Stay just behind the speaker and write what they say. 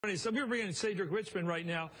So we're bringing in Cedric Richmond right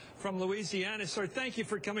now from Louisiana. Sir, thank you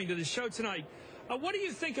for coming to the show tonight. What do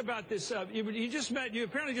you think about this? You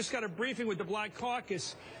apparently just got a briefing with the Black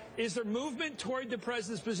Caucus. Is there movement toward the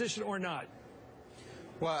president's position or not?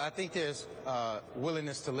 Well, I think there's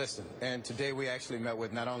willingness to listen. And today we actually met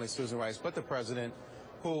with not only Susan Rice, but the president,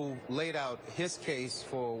 who laid out his case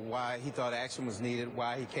for why he thought action was needed,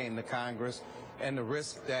 why he came to Congress, and the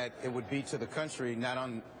risk that it would be to the country, not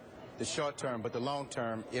on the short term, but the long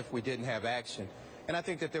term, if we didn't have action. And I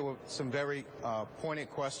think that there were some very pointed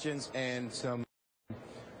questions and some,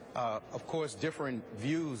 of course, different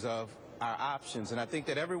views of our options. And I think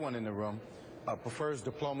that everyone in the room prefers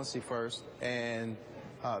diplomacy first, and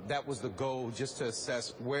that was the goal, just to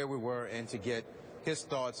assess where we were and to get his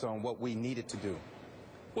thoughts on what we needed to do.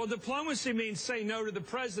 Well, diplomacy means say no to the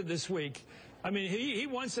president this week. I mean, he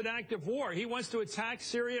wants an active war. He wants to attack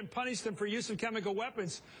Syria and punish them for use of chemical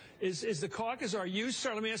weapons. Is the caucus, are you,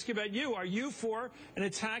 sir, let me ask you about you, are you for an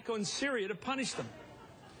attack on Syria to punish them?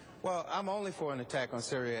 Well, I'm only for an attack on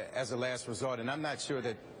Syria as a last resort, and I'm not sure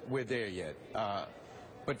that we're there yet.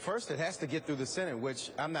 But first, it has to get through the Senate,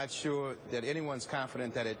 which I'm not sure that anyone's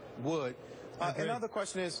confident that it would. And the other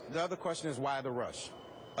question is why the rush?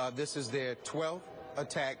 This is their 12th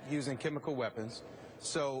attack using chemical weapons.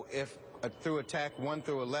 So if through attack 1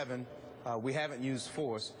 through 11, we haven't used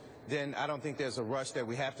force, then I don't think there's a rush that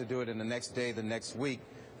we have to do it in the next day, the next week,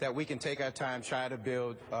 that we can take our time, try to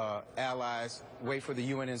build allies, wait for the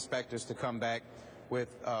UN inspectors to come back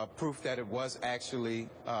with proof that it was actually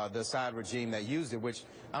the Assad regime that used it, which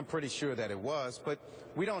I'm pretty sure that it was. But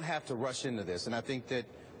we don't have to rush into this. And I think that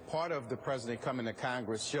part of the president coming to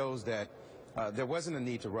Congress shows that there wasn't a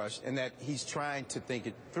need to rush and that he's trying to think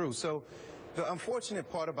it through. So the unfortunate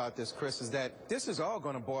part about this, Chris, is that this is all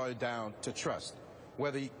going to boil down to trust.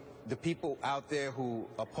 Whether the people out there who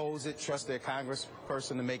oppose it trust their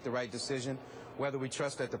congressperson to make the right decision, whether we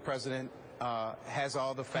trust that the president has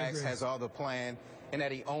all the facts, has all the plan, and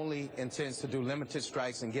that he only intends to do limited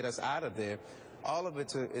strikes and get us out of there. All of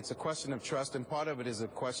it's a question of trust, and part of it is a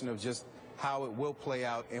question of just how it will play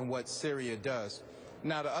out and what Syria does.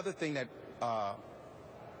 Now, the other thing that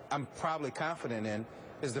I'm probably confident in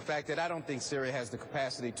is the fact that I don't think Syria has the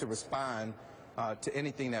capacity to respond to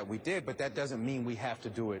anything that we did, but that doesn't mean we have to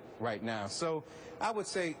do it right now. So I would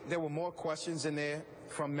say there were more questions in there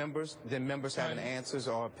from members than members having answers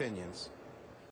or opinions.